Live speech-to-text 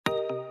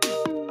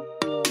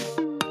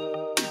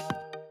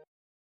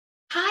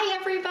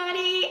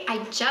everybody.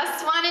 I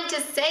just wanted to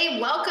say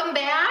welcome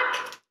back.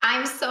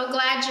 I'm so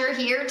glad you're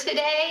here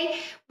today.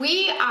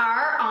 We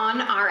are on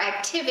our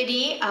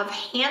activity of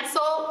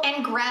Hansel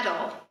and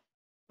Gretel.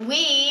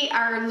 We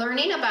are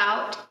learning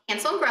about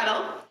Hansel and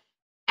Gretel,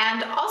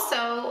 and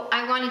also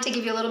I wanted to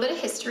give you a little bit of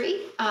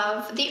history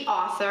of the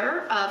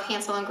author of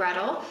Hansel and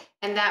Gretel,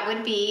 and that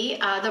would be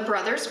the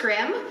Brothers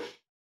Grimm,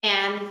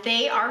 and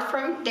they were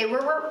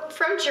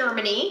from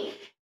Germany.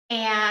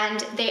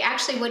 And they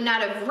actually would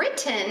not have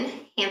written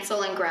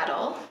Hansel and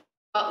Gretel,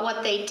 but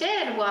what they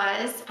did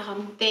was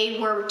they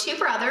were two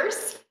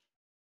brothers,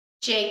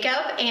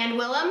 Jacob and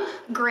Willem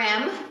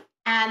Grimm,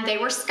 and they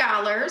were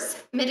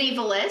scholars,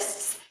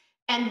 medievalists,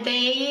 and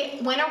they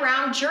went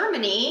around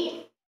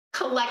Germany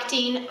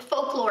collecting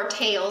folklore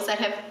tales that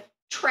have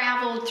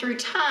traveled through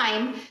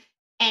time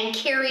and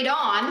carried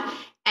on.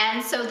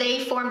 And so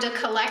they formed a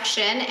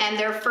collection, and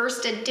their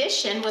first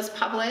edition was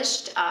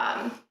published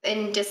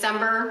in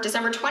December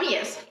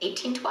 20th,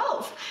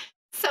 1812.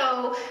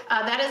 So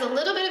that is a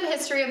little bit of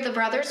history of the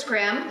Brothers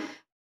Grimm.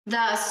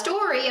 The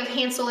story of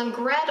Hansel and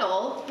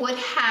Gretel would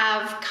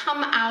have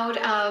come out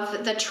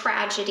of the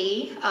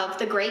tragedy of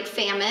the Great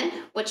Famine,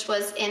 which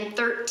was in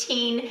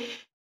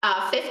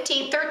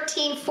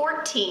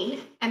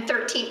 1314 and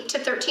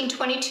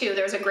 1322.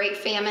 There was a Great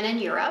Famine in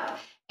Europe.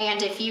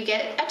 And if you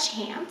get a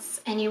chance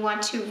and you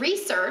want to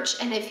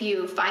research, and if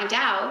you find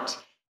out,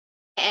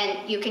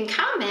 and you can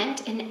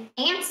comment and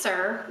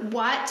answer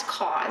what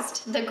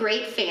caused the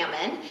Great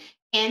Famine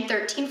in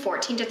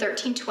 1314 to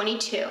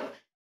 1322.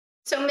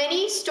 So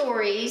many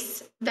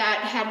stories that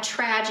had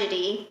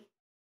tragedy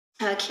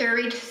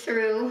carried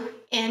through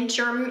in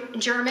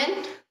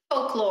German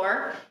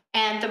folklore,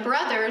 and the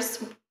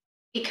brothers,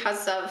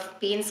 because of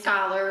being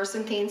scholars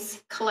and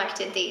things,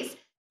 collected these.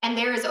 And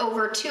there is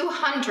over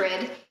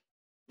 200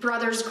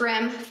 Brothers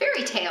Grimm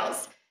fairy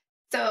tales.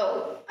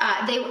 So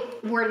they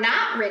were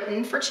not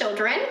written for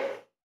children.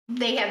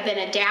 They have been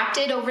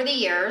adapted over the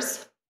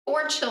years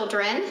for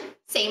children,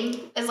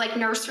 same as like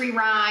nursery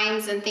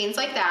rhymes and things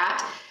like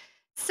that.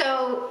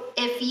 So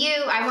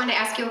I want to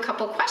ask you a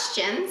couple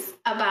questions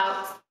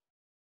about,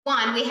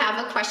 one, we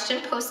have a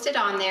question posted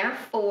on there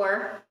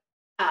for,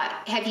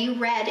 have you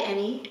read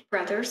any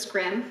Brothers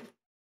Grimm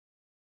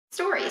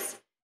stories?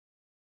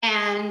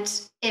 And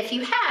if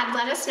you had,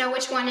 let us know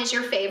which one is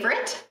your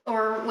favorite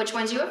or which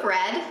ones you have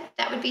read.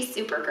 That would be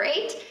super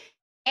great.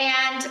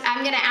 And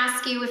I'm going to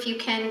ask you if you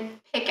can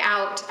pick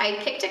out, I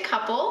picked a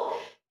couple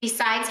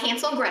besides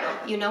Hansel and Gretel.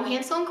 You know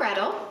Hansel and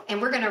Gretel, and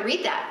we're going to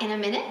read that in a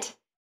minute.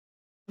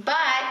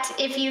 But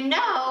if you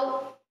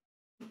know,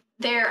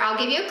 I'll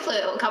give you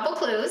a couple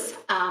clues.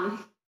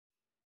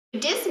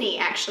 Disney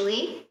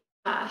actually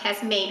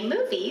has made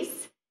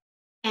movies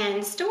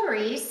and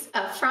stories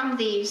from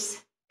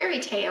these fairy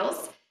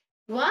tales.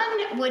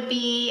 One would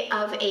be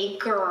of a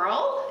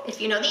girl. If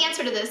you know the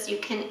answer to this, you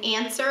can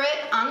answer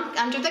it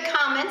under the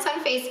comments on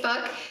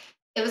Facebook.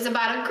 It was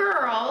about a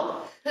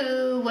girl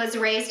who was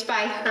raised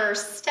by her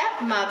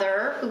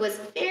stepmother, who was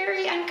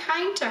very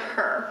unkind to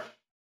her.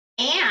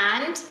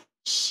 And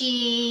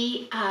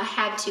she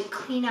had to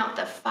clean out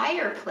the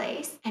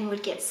fireplace and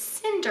would get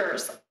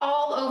cinders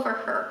all over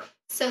her.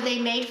 So they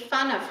made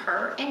fun of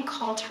her and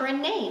called her a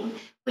name,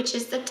 which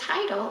is the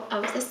title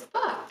of this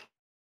book.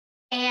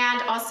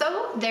 And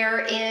also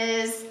there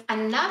is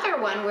another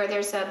one where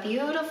there's a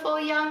beautiful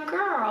young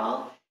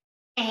girl,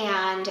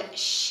 and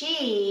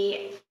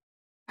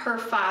her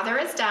father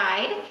has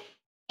died,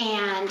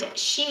 and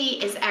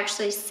she is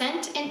actually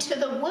sent into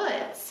the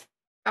woods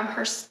from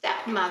her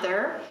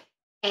stepmother,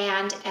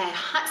 and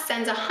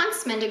sends a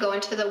huntsman to go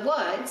into the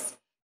woods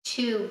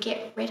to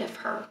get rid of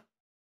her.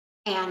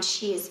 And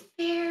she is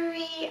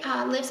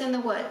lives in the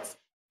woods.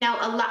 Now,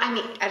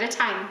 at a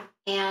time.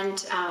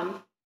 And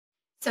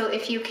so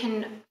if you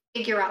can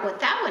figure out what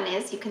that one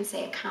is, you can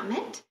say a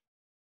comment.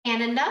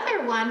 And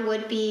another one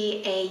would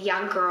be a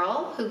young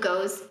girl who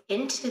goes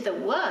into the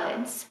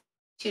woods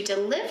to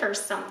deliver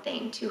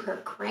something to her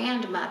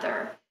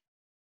grandmother.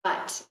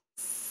 But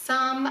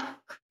some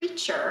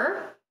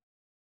creature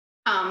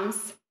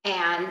comes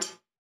and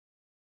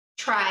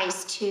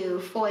tries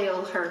to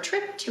foil her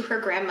trip to her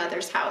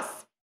grandmother's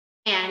house.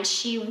 And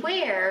she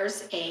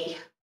wears a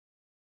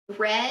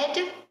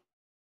red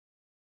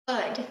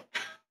hood.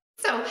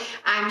 So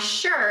I'm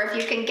sure if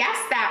you can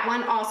guess that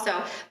one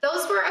also.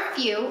 Those were a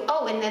few.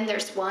 Oh, and then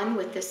there's one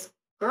with this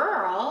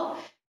girl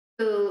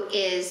who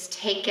is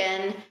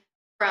taken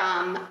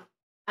from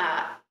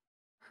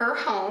her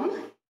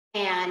home,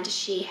 and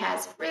she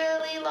has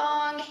really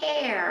long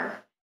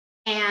hair,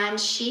 and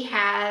she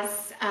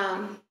is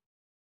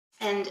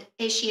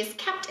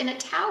kept in a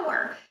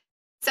tower.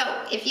 So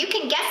if you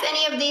can guess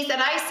any of these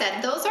that I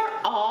said, those are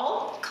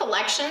all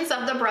collections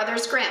of the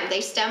Brothers Grimm.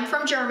 They stem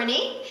from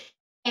Germany.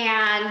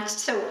 And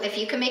so if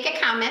you can make a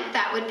comment,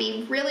 that would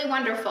be really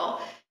wonderful.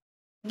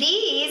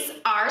 These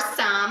are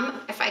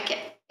some,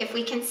 if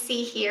we can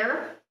see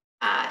here,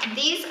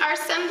 these are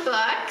some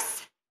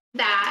books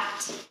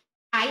that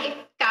I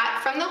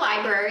got from the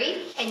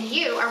library, and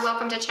you are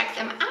welcome to check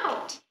them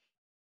out.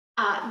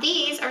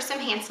 These are some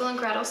Hansel and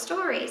Gretel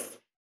stories.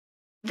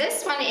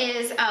 This one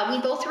is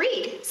we both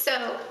read.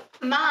 So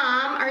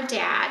mom or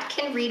dad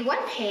can read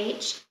one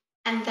page,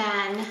 and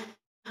then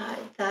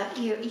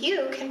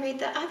you can read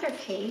the other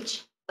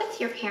page with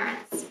your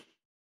parents.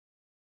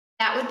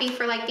 That would be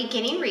for like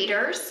beginning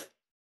readers.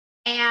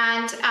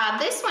 And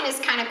this one is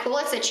kind of cool.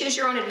 It's a choose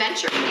your own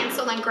adventure,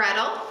 Hansel and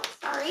Gretel.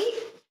 Sorry.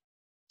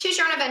 Choose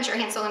your own adventure,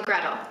 Hansel and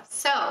Gretel.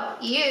 So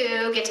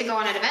you get to go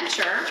on an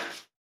adventure.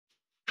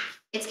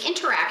 It's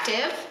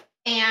interactive,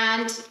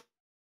 and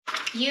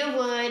you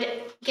would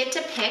get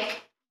to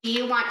pick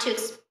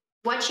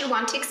what you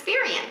want to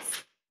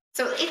experience.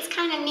 So it's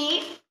kind of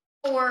neat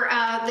for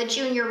the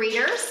junior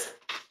readers,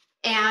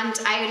 and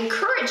I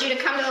encourage you to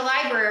come to the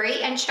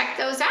library and check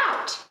those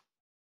out.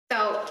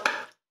 So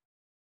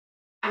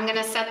I'm going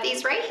to set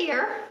these right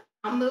here.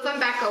 I'll move them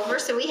back over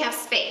so we have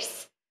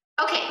space.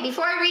 Okay,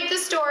 before I read the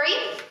story,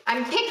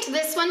 I picked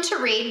this one to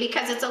read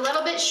because it's a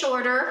little bit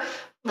shorter,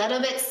 a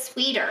little bit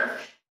sweeter.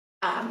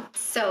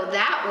 So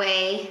that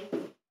way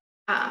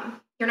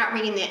you're not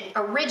reading the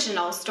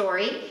original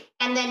story.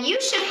 And then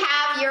you should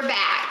have your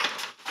bag.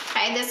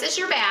 Okay, this is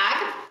your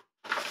bag.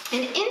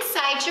 And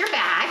inside your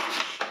bag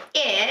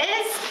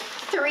is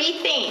 3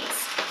 things.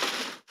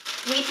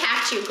 We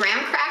packed you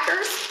graham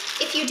crackers.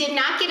 If you did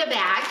not get a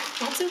bag,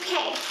 that's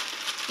okay.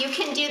 You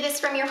can do this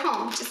from your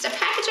home. Just a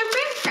package of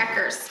graham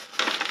crackers.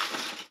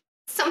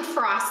 Some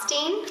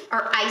frosting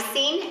or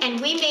icing,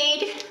 and we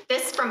made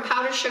this from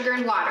powdered sugar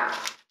and water.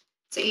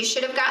 So you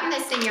should have gotten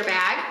this in your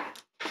bag.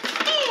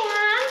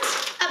 And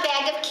a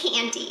bag of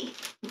candy.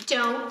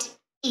 Don't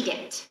eat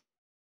it.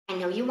 I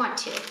know you want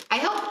to. I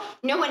hope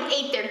no one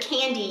ate their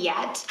candy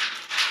yet,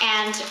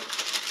 and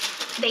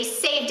they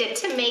saved it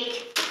to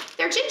make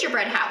their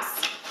gingerbread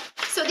house.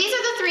 So these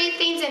are the 3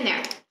 things in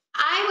there.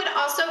 I would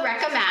also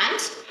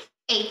recommend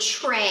a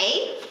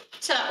tray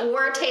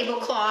or a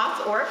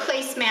tablecloth or a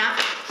placemat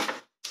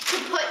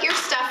to put your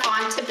stuff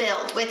on to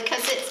build with,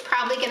 because it's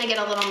probably going to get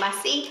a little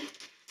messy.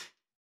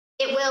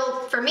 It will,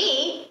 for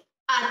me,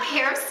 a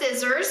pair of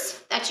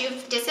scissors that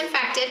you've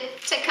disinfected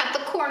to cut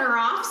the corner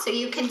off so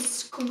you can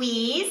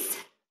squeeze,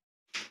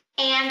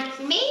 and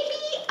maybe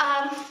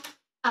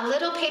a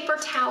little paper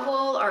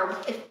towel or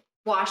a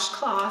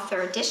washcloth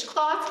or a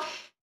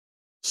dishcloth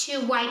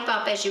to wipe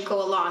up as you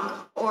go along,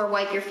 or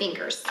wipe your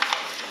fingers.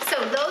 So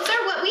those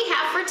are what we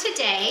have for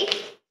today.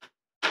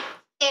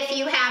 If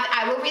you have,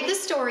 I will read the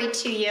story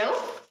to you.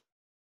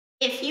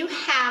 If you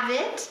have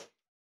it,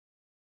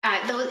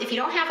 if you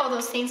don't have all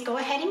those things, go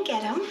ahead and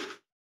get them.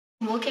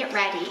 We'll get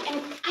ready.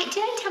 And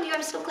did I tell you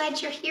I'm so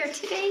glad you're here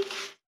today?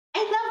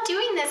 I love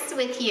doing this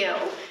with you.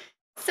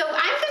 So I'm going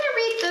to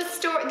read the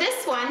story.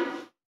 This one,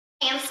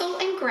 Hansel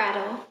and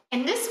Gretel,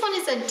 and this one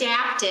is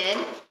adapted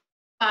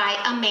by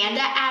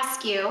Amanda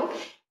Askew.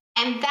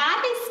 And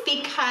that is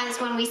because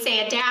when we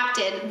say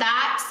adapted,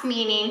 that's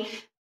meaning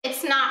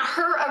it's not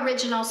her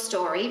original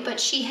story, but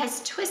she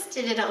has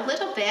twisted it a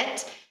little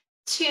bit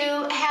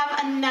to have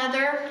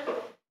another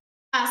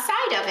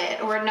side of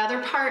it, or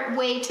another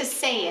way to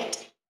say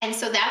it. And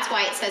so that's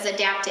why it says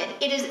adapted.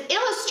 It is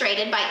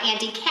illustrated by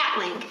Andy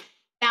Catling.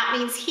 That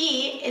means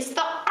he is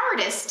the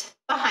artist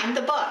behind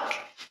the book.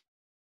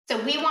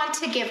 So we want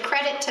to give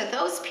credit to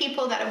those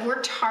people that have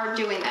worked hard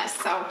doing this.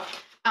 So,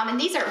 and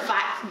these are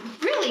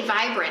really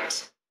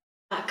vibrant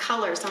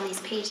colors on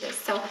these pages.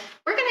 So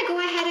we're going to go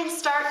ahead and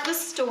start the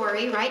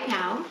story right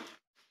now.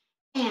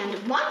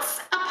 And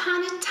once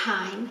upon a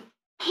time,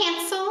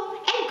 Hansel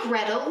and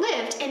Gretel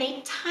lived in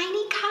a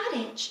tiny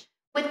cottage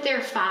with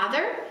their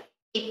father,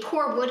 a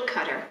poor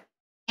woodcutter,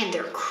 and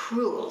their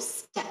cruel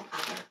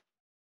stepmother.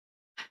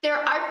 There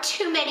are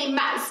too many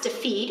mouths to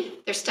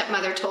feed, their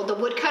stepmother told the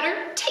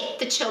woodcutter. Take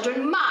the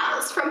children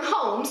miles from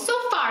home, so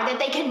far that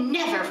they can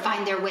never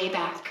find their way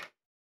back.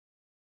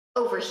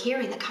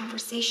 Overhearing the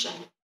conversation,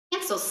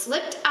 Hansel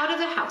slipped out of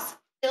the house,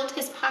 filled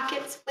his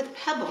pockets with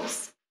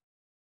pebbles,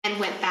 and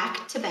went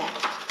back to bed.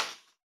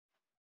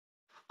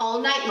 All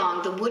night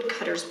long, the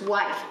woodcutter's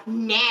wife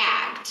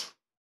nagged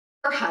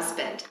her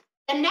husband.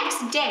 The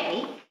next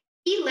day,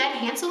 he led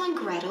Hansel and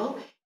Gretel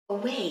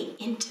away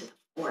into the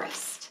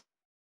forest.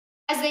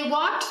 As they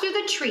walked through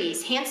the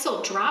trees,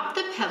 Hansel dropped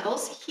the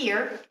pebbles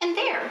here and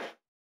there.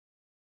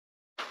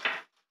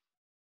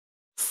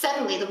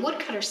 Suddenly, the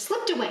woodcutter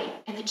slipped away,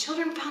 and the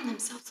children found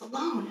themselves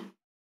alone.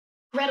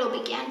 Gretel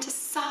began to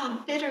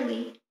sob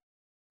bitterly.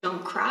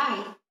 Don't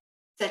cry,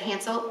 said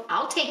Hansel.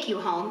 I'll take you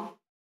home,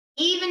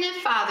 even if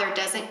Father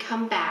doesn't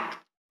come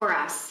back for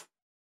us.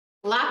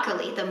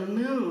 Luckily, the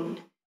moon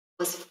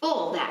was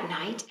full that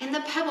night, and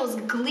the pebbles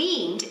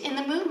gleamed in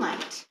the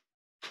moonlight.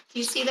 Do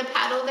you see the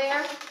paddle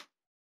there?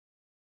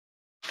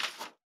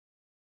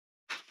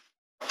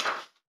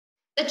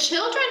 The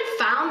children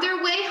found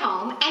their way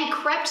home and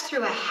crept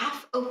through a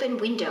half-open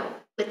window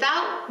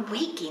without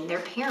waking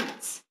their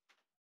parents.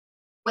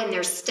 When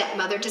their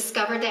stepmother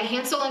discovered that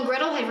Hansel and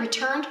Gretel had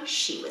returned,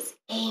 she was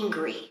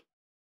angry.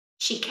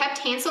 She kept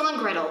Hansel and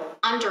Gretel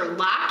under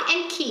lock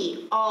and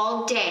key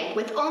all day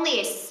with only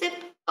a sip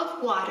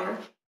of water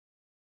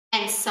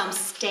and some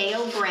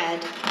stale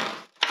bread.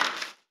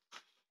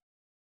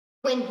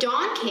 When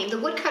dawn came, the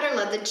woodcutter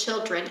led the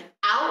children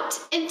out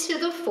into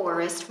the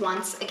forest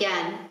once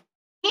again.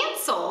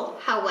 Hansel,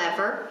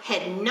 however,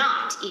 had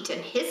not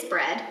eaten his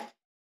bread,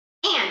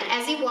 and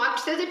as he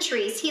walked through the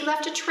trees, he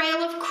left a trail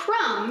of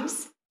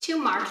crumbs to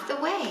mark the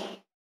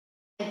way.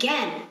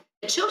 Again,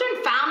 the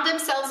children found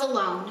themselves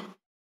alone.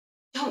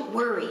 "Don't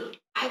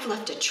worry, I've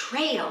left a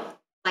trail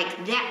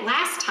like that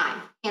last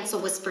time," Hansel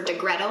whispered to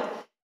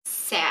Gretel.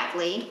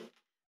 Sadly,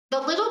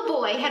 the little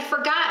boy had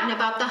forgotten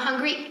about the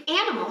hungry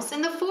animals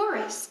in the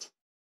forest.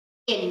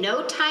 In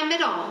no time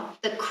at all,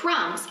 the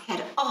crumbs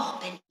had all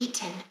been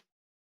eaten.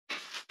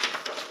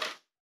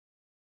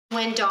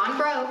 When dawn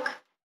broke,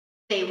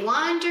 they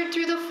wandered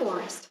through the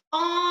forest.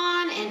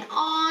 On and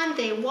on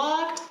they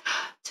walked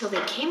till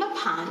they came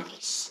upon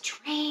a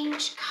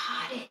strange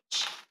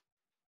cottage.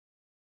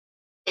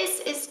 "This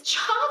is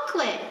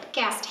chocolate,"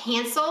 gasped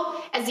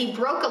Hansel as he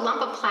broke a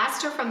lump of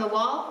plaster from the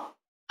wall.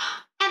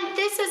 "And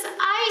this is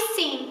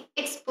icing,"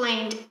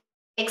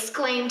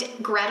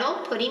 exclaimed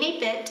Gretel, putting a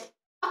bit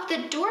of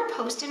the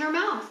doorpost in her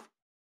mouth.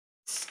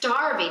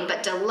 Starving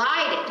but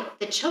delighted,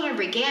 the children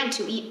began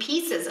to eat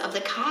pieces of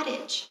the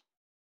cottage.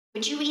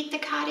 Would you eat the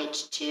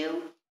cottage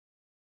too?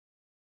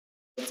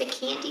 It's a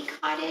candy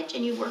cottage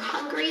and you were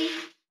hungry?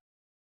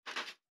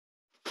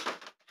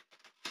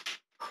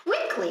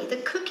 Quickly,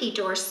 the cookie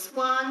door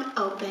swung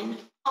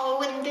open.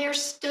 Oh, and there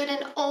stood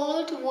an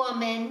old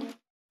woman.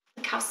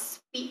 Look how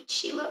sweet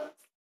she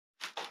looks.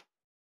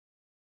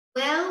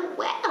 "Well,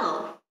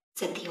 well,"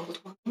 said the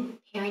old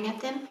woman, peering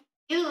at them.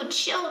 "You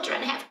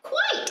children have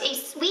quite a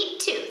sweet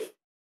tooth.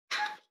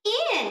 Come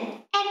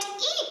in and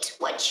eat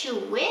what you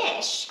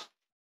wish."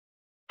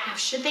 Now,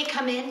 should they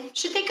come in?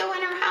 Should they go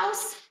in our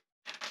house?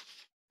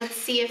 Let's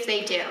see if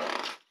they do.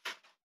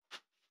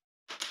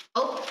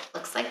 Oh,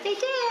 looks like they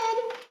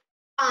did.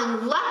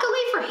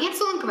 Unluckily for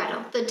Hansel and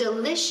Gretel, the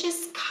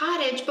delicious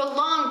cottage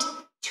belonged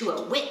to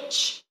a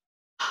witch.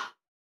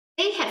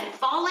 They had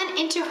fallen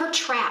into her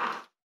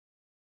trap.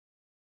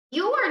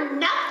 "You're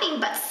nothing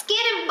but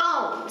skin and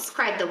bones,"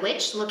 cried the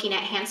witch, looking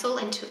at Hansel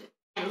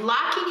and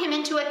locking him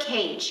into a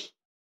cage.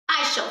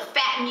 "I shall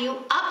fatten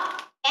you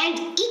up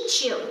and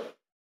eat you.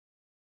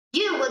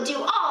 You will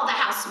do all the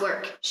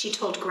housework," she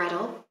told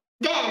Gretel.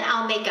 "Then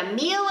I'll make a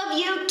meal of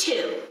you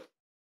too."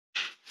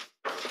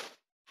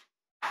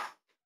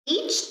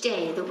 Each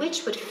day the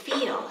witch would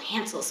feel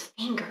Hansel's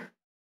finger.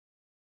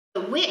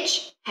 The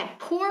witch had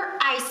poor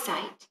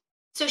eyesight,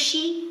 so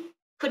she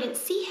couldn't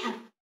see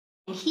him,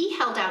 and he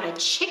held out a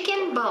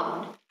chicken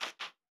bone.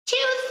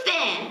 "Too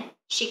thin,"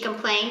 she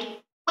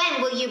complained.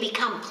 "When will you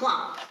become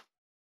plump?"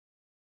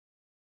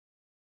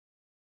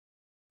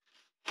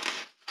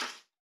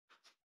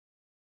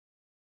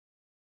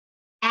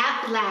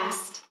 At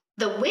last,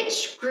 the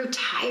witch grew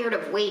tired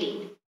of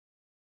waiting.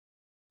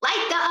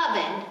 "Light the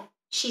oven,"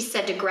 she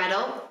said to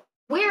Gretel.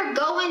 "We're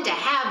going to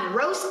have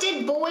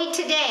roasted boy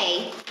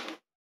today."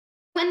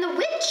 When the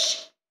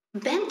witch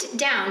bent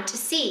down to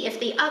see if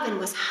the oven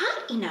was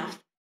hot enough,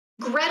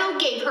 Gretel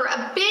gave her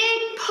a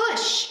big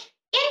push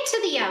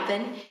into the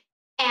oven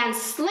and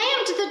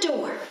slammed the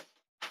door.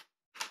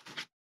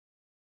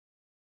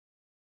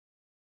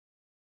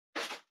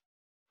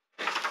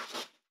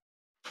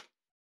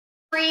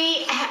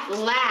 Free at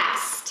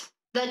last,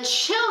 the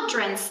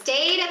children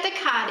stayed at the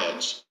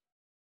cottage,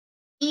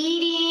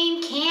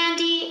 eating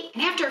candy,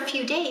 and after a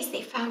few days,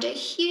 they found a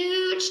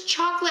huge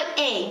chocolate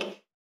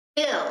egg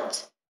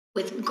filled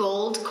with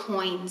gold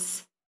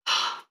coins.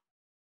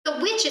 "The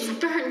witch is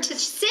burned to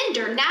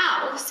cinder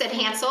now," said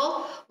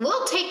Hansel.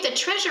 "We'll take the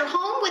treasure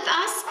home with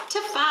us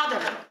to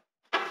Father."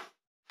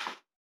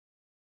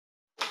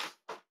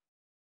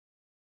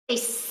 They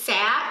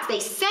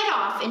set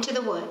off into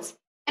the woods,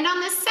 and on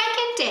the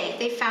second day,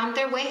 they found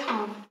their way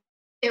home.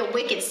 Their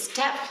wicked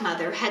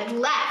stepmother had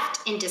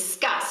left in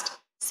disgust,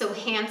 so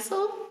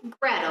Hansel,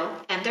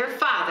 Gretel, and their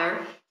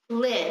father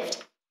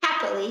lived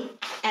happily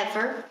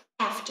ever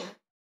after.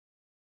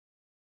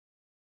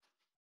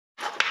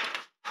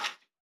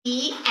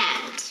 The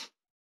end.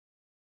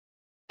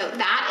 So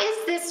that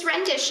is this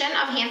rendition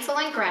of Hansel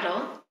and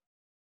Gretel.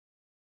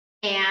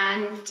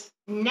 And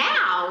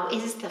now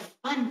is the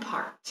fun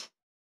part.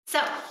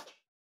 So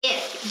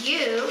if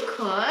you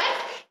could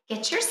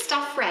get your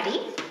stuff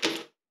ready.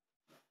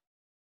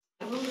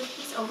 I will move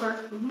these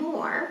over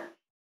more.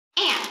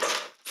 And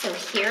so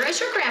here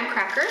is your graham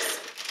crackers.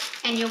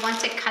 And you'll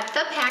want to cut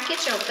the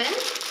package open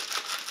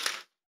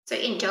so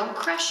you don't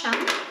crush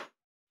them.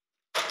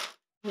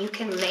 You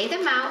can lay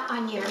them out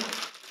on your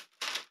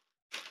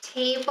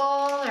table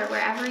or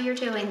wherever you're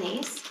doing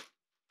these.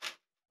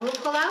 We'll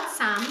pull out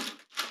some.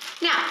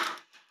 Now,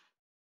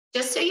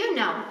 just so you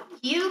know,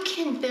 you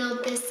can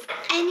build this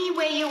any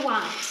way you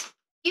want.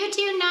 You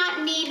do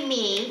not need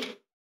me.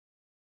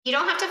 You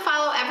don't have to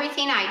follow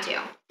everything I do.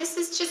 This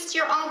is just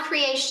your own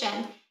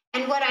creation.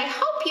 And what I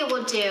hope you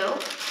will do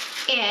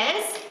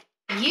is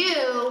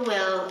you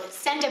will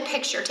send a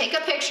picture. Take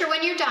a picture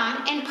when you're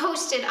done and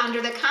post it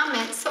under the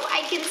comments so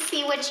I can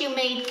see what you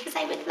made, because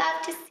I would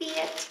love to see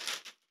it.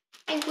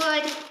 I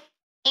would.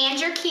 And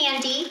your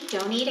candy,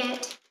 don't eat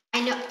it.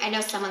 I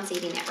know someone's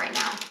eating it right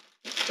now.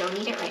 Don't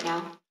eat it right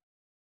now.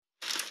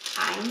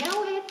 I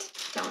know it.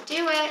 Don't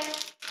do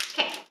it.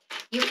 Okay.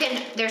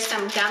 There's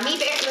some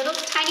little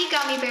tiny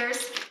gummy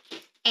bears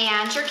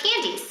and your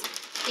candies.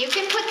 You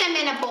can put them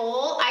in a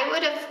bowl. I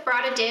would have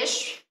brought a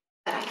dish,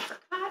 but I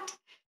forgot.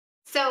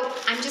 So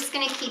I'm just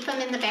going to keep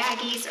them in the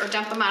baggies or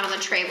dump them out on the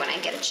tray when I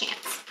get a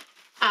chance.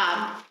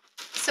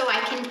 So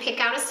I can pick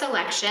out a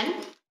selection.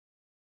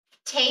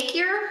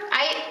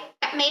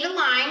 I made a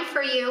line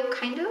for you,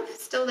 kind of,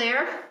 still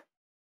there.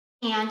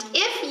 And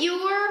if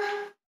your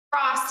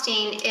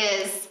frosting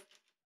is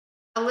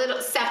a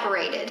little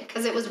separated,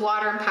 because it was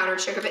water and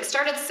powdered sugar, if it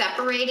started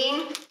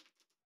separating,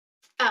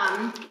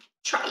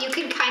 you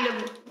can kind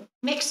of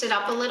mix it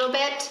up a little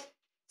bit,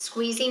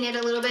 squeezing it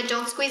a little bit.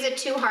 Don't squeeze it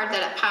too hard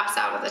that it pops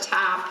out of the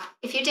top.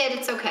 If you did,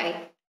 it's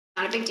okay.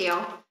 Not a big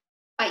deal.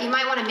 But you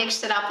might want to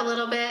mix it up a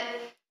little bit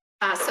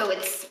so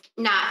it's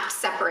not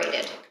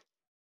separated.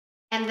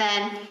 And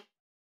then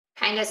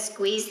kind of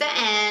squeeze the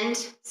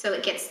end so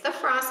it gets the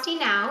frosting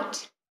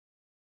out,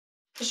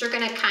 because you're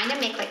going to kind of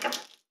make like a,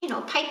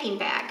 piping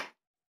bag.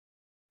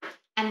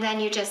 And then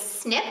you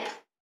just snip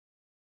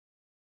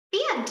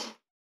the end.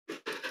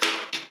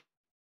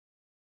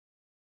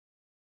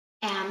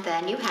 And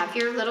then you have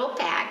your little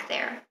bag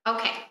there.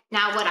 Okay,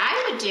 now what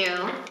I'm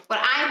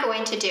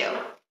going to do,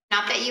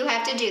 not that you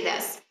have to do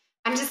this,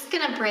 I'm just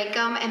going to break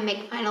them and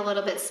make mine a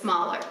little bit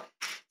smaller.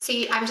 So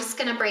I'm just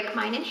going to break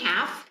mine in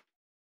half.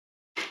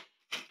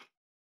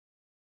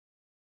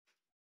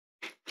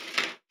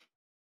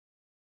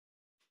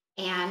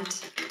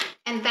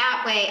 And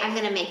that way I'm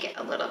going to make it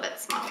a little bit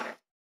smaller.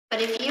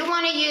 But if you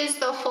want to use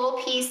the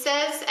whole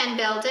pieces and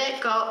build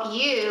it,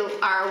 you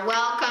are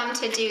welcome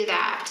to do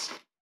that.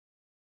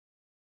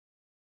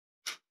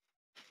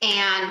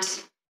 And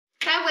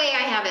that way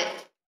I have it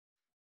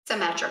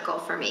symmetrical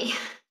for me.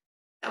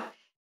 So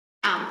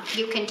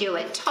you can do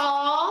it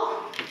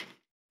tall.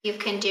 You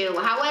can do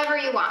however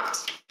you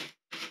want.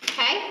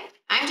 Okay?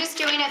 I'm just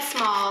doing it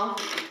small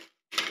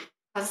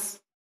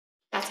because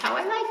that's how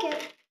I like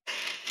it.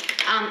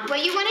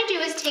 What you want to do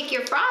is take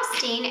your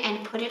frosting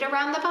and put it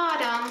around the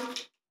bottom.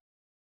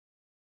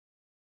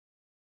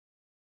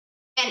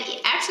 And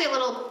actually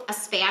a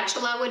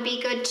spatula would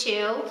be good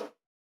too.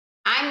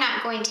 I'm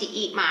not going to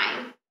eat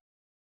mine.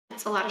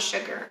 That's a lot of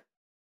sugar.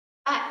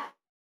 But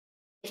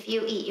if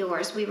you eat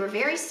yours, we were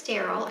very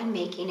sterile in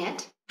making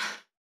it.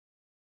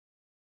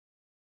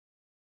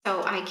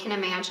 So I can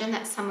imagine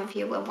that some of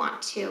you will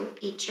want to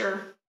eat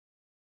your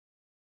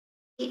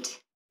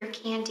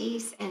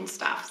candies and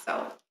stuff.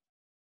 So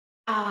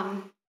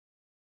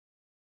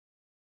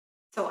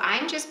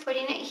I'm just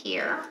putting it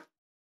here.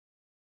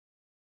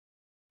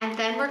 And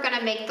then we're going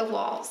to make the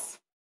walls.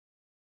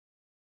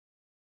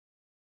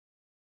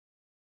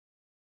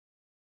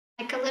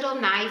 Like a little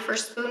knife or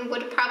spoon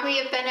would probably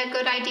have been a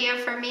good idea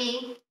for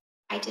me.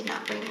 I did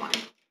not bring one.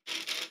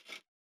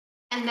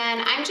 And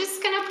then I'm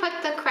just going to put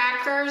the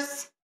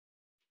crackers,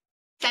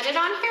 set it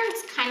on here.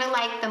 It's kind of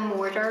like the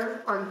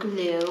mortar or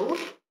glue.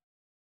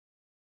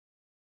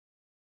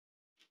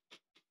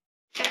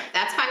 There,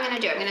 that's how I'm going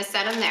to do it. I'm going to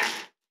set them there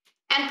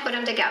and put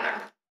them together.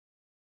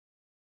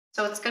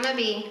 So it's going to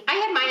be, I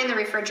had mine in the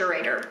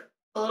refrigerator,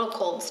 a little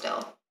cold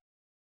still.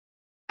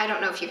 I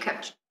don't know if you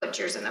put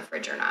yours in the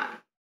fridge or not.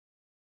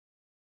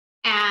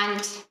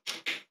 And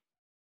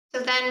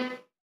so then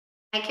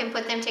I can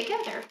put them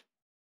together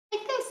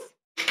like this.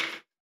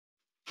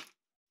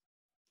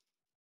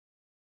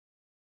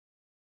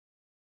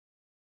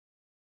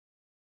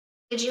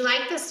 Did you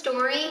like the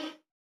story?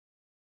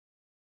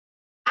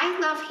 I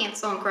love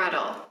Hansel and Gretel.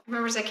 I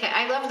remember as a kid,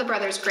 I loved the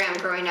Brothers Grimm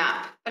growing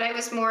up, but I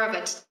was more of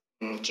a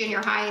junior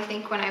high, I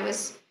think, when I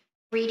was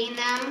reading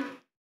them.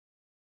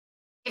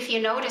 If you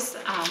notice,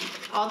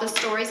 all the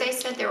stories I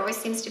said, there always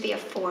seems to be a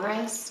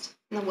forest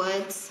in the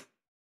woods.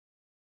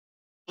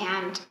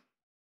 And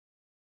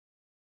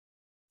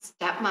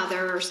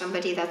stepmother or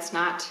somebody that's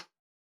not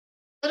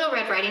Little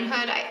Red Riding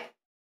Hood. I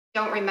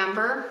don't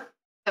remember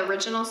the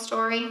original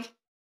story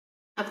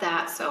of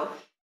that, so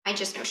I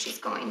just know she's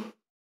going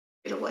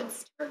through the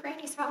woods to her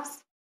granny's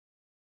house.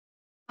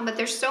 But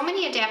there's so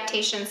many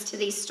adaptations to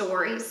these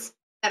stories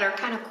that are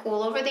kind of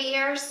cool over the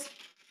years.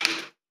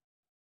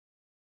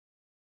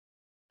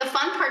 The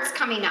fun part's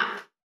coming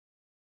up.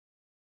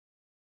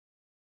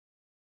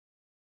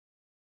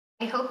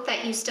 I hope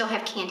that you still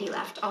have candy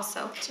left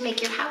also to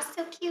make your house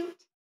so cute.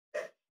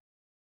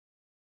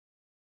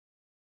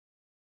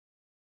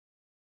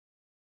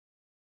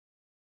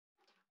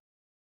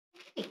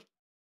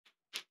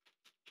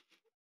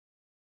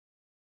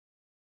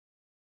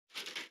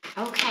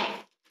 Okay,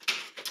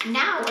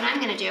 now what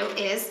I'm going to do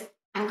is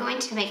I'm going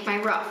to make my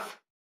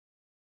roof.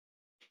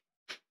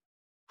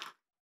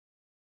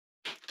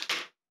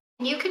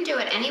 And you can do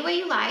it any way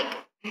you like.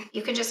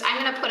 You can just,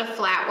 I'm going to put a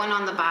flat one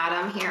on the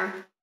bottom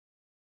here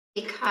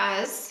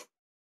because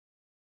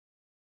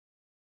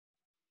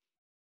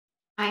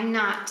I'm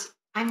not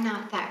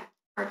that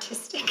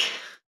artistic.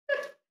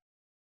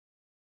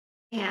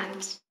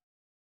 And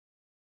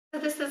so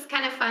this is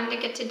kind of fun to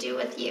get to do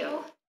with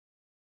you.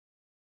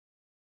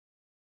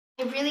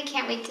 I really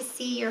can't wait to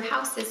see your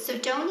houses. So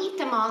don't eat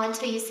them all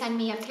until you send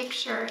me a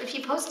picture. If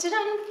you post it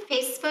on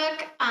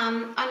Facebook,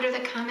 under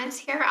the comments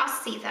here, I'll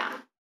see them.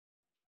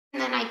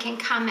 And then I can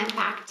comment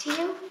back to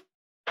you.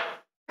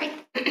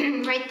 Right,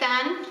 right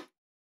then.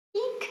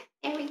 Eek.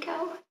 There we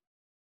go.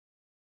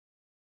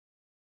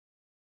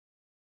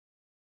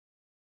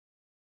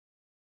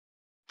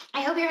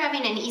 I hope you're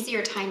having an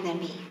easier time than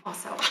me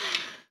also.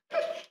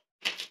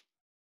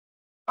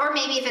 Or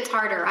maybe if it's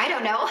harder, I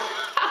don't know.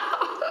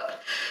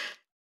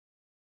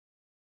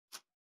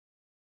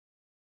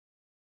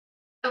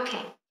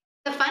 Okay,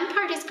 the fun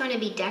part is going to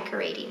be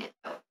decorating it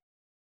though.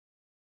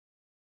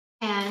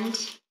 And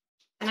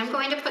then I'm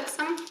going to put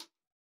some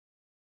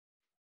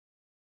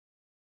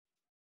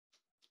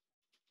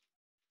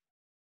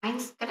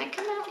mine's gonna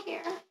come out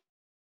here.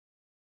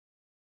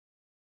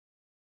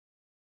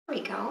 There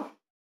we go.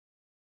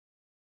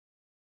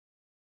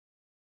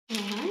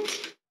 And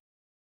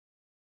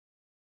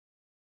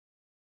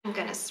I'm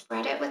gonna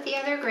spread it with the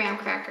other graham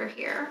cracker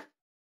here.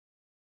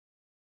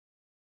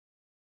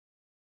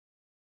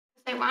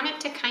 I want it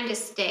to kind of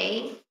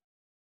stay.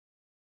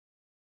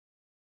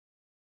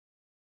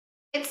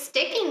 It's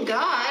sticking good.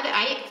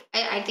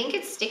 I think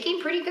it's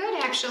sticking pretty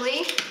good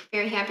actually.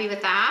 Very happy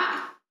with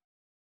that.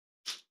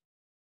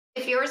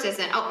 If yours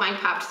isn't, oh, mine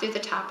popped through the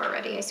top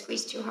already. I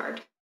squeezed too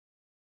hard.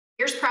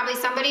 Yours probably,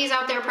 somebody's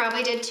out there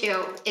probably did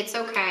too. It's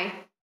okay.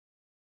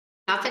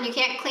 Nothing you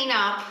can't clean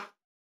up.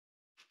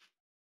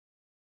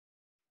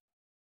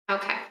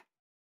 Okay.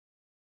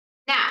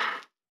 Now,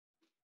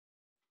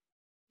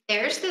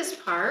 there's this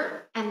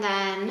part, and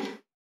then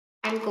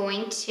I'm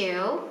going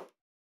to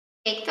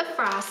take the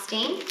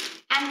frosting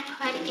and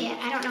put it,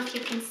 I don't know if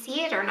you can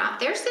see it or not.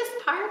 There's this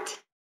part.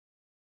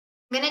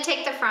 I'm going to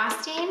take the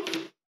frosting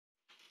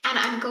and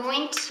I'm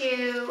going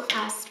to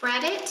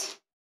spread it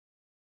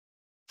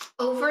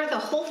over the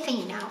whole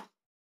thing now,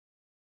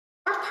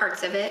 or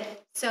parts of it.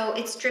 So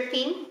it's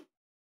dripping.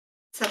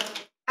 So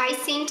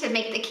icing to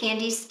make the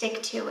candy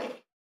stick to it.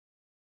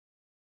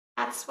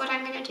 That's what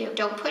I'm going to do.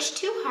 Don't push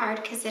too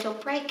hard because it'll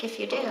break if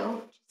you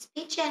do. Just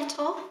be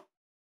gentle.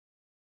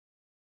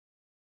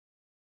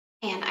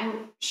 And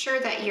I'm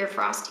sure that your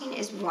frosting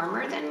is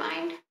warmer than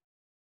mine.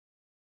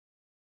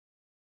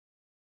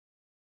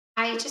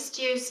 I just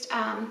used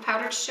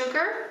powdered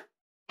sugar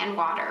and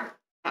water.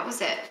 That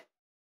was it.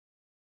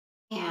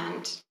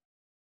 And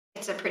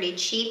it's a pretty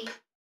cheap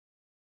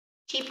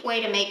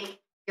way to make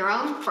your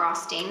own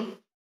frosting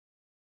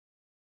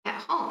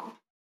at home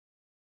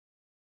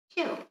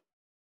too.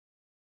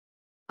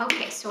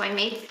 Okay, so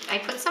I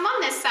put some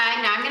on this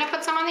side. Now I'm going to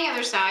put some on the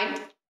other side.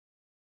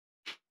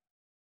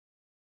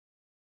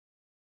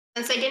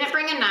 Since I didn't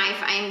bring a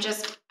knife, I am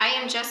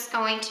just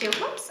going to,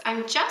 whoops,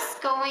 I'm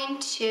just going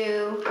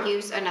to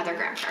use another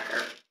graham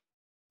cracker.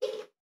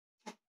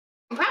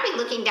 I'm probably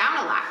looking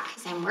down a lot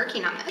because I'm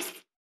working on this.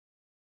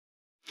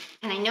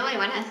 And I know I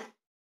want to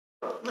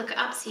look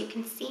up so you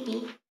can see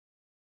me.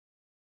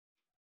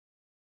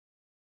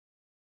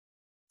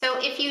 So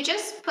if you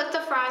just put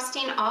the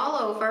frosting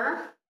all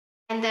over,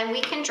 and then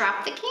we can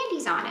drop the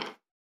candies on it.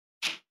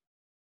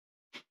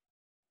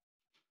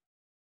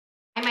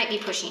 I might be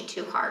pushing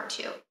too hard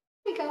too.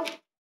 Here we go.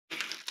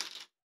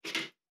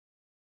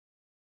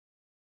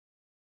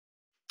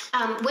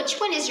 Which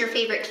one is your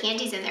favorite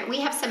candies in there?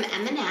 We have some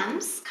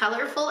M&Ms,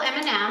 colorful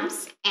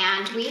M&Ms,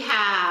 and we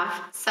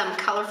have some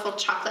colorful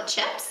chocolate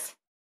chips,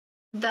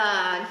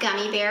 the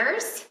gummy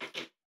bears.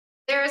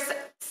 There's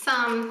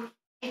some,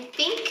 I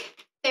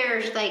think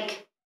there's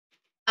like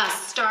a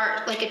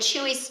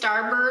chewy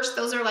Starburst.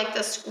 Those are like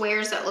the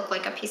squares that look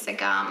like a piece of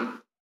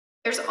gum.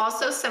 There's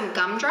also some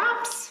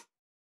gumdrops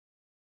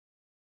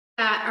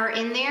that are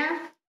in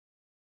there.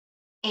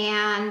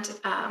 And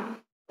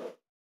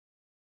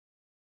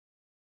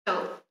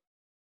so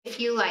if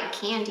you like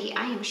candy,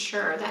 I am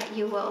sure that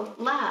you will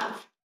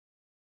love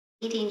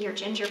eating your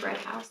gingerbread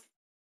house.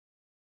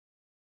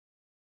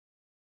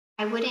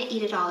 I wouldn't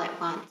eat it all at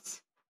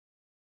once.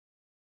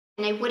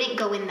 And I wouldn't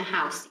go in the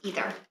house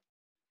either,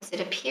 because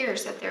it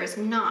appears that there is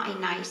not a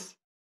nice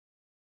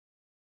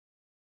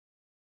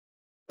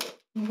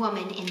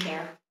woman in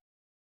there.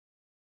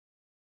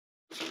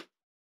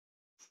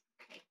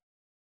 Okay.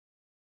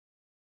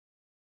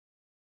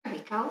 There we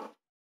go.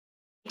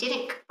 I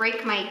didn't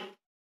break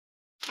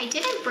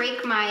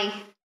my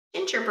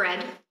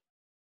gingerbread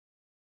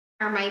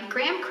or my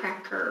graham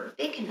cracker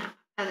big enough,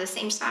 the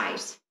same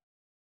size.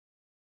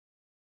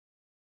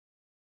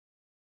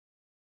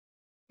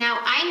 Now,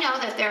 I know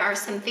that there are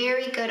some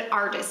very good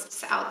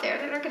artists out there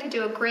that are going to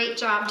do a great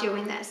job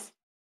doing this.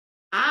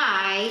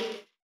 I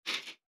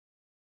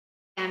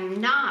am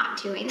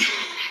not doing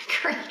that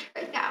great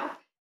right now,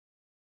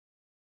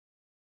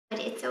 but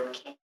it's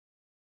okay.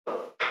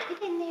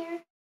 Get in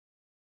there.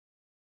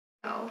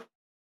 Go.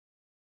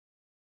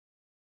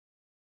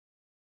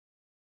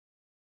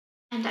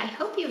 And I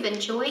hope you've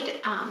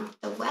enjoyed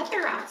the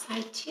weather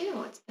outside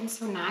too. It's been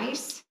so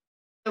nice.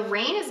 The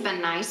rain has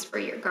been nice for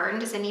your garden.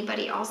 Does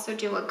anybody also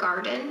do a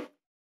garden?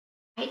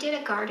 I did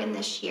a garden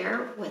this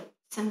year with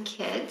some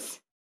kids.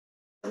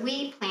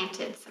 We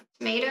planted some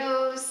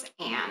tomatoes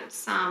and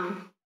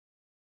some,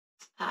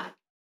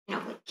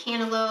 like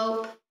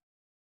cantaloupe,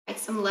 like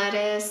some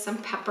lettuce, some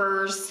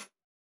peppers,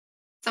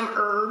 some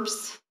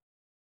herbs.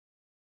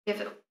 We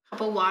have a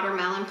couple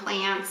watermelon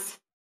plants,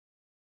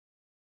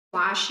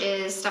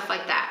 squashes, stuff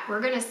like that. We're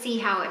going to see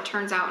how it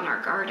turns out in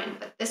our garden,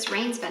 but this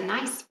rain's been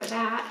nice for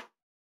that.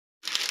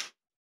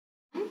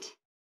 And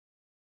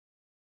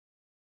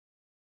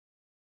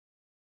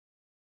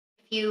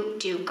if you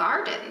do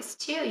gardens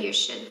too, you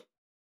should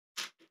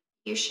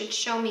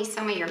show me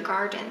some of your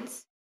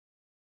gardens.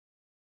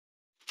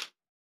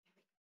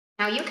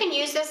 Now you can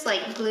use this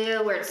like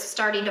glue where it's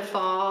starting to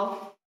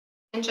fall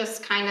and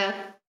just kind of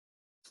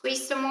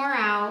squeeze some more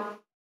out.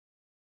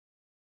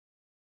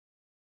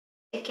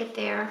 Stick it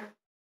there.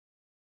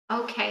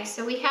 Okay,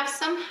 so we have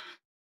some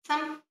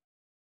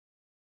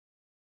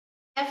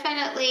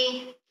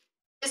definitely,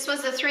 this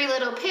was the 3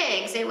 little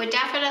pigs. It would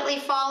definitely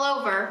fall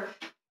over.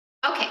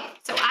 Okay,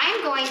 so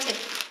I'm going to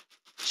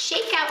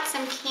shake out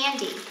some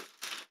candy.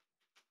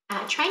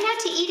 Try not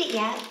to eat it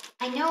yet.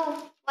 I know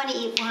you want to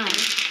eat one.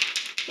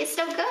 It's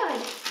so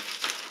good.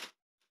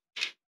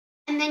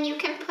 And then you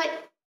can put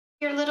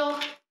your little,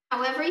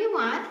 however you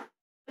want.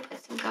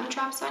 Put some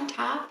gumdrops on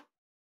top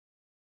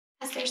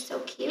because they're so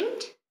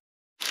cute.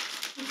 I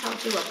think I'll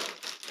do a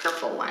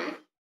purple one. I'm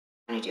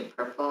going to do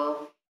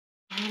purple.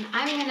 And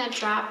I'm going to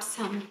drop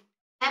some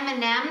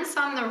M&Ms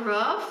on the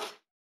roof.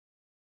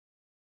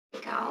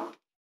 There we go.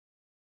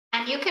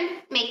 And you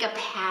can make a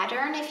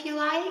pattern if you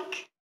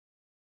like.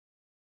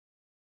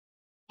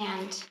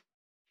 And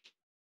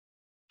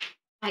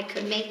I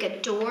could make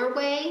a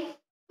doorway.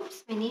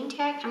 Oops, my name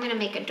tag. I'm going to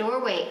make a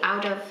doorway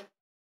out of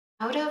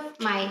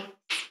my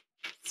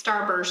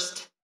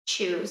Starburst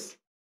shoes.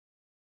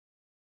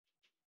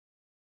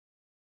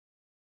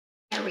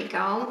 There we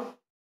go.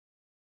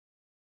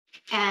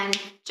 And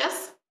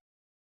just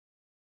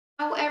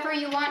however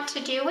you want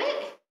to do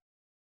it.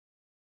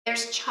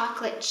 There's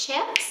chocolate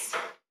chips,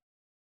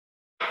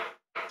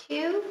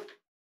 too.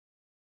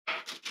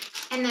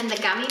 And then the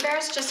gummy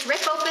bears, just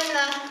rip open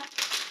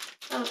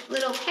the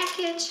little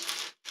package,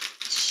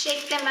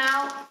 shake them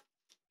out.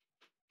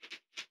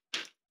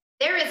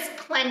 There is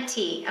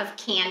plenty of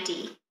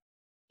candy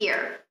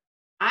here.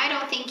 I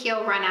don't think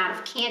you'll run out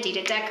of candy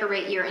to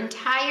decorate your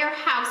entire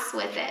house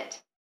with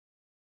it.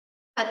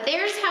 But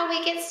there's how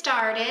we get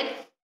started.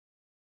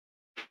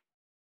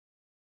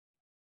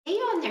 Stay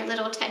on there,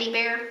 little teddy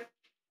bear.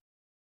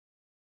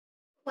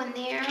 One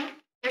there.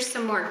 There's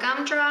some more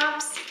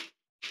gumdrops.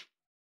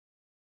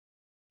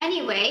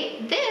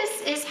 Anyway,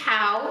 this is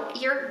how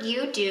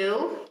you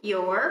do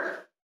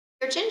your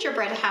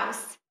gingerbread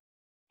house.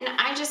 And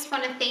I just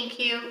want to thank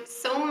you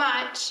so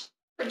much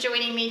for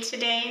joining me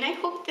today. And I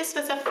hope this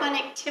was a fun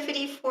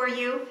activity for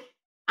you.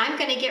 I'm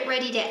going to get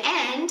ready to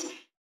end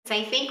because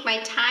I think my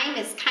time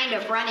is kind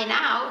of running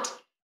out.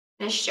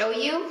 I'm going to show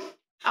you.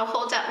 I'll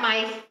hold up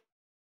my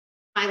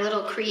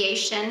little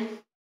creation.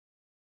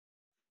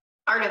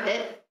 Part of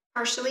it,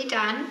 partially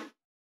done.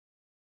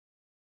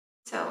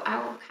 So I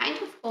will kind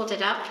of hold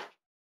it up.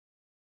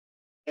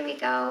 Here we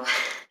go.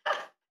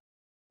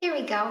 Here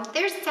we go.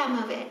 There's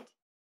some of it.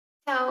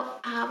 So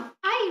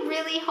I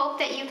really hope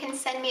that you can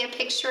send me a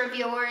picture of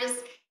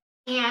yours.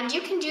 And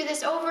you can do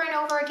this over and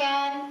over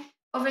again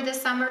over the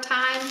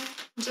summertime.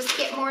 Just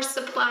get more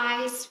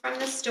supplies from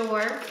the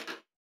store.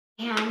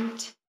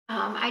 And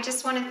I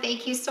just want to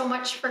thank you so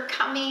much for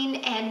coming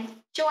and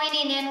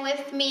joining in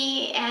with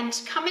me. And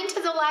come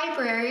into the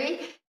library.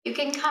 You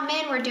can come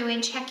in. We're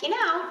doing checking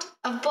out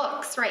of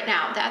books right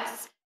now.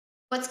 That's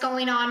what's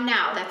going on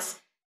now. That's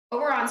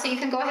what we're on. So you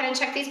can go ahead and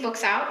check these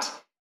books out.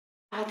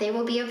 They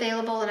will be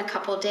available in a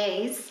couple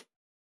days.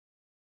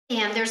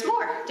 And there's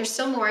more. There's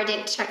still more. I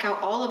didn't check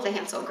out all of the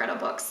Hansel and Gretel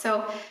books.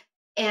 So,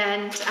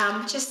 and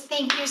just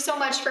thank you so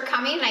much for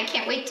coming. And I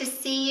can't wait to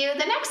see you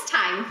the next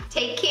time.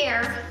 Take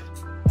care.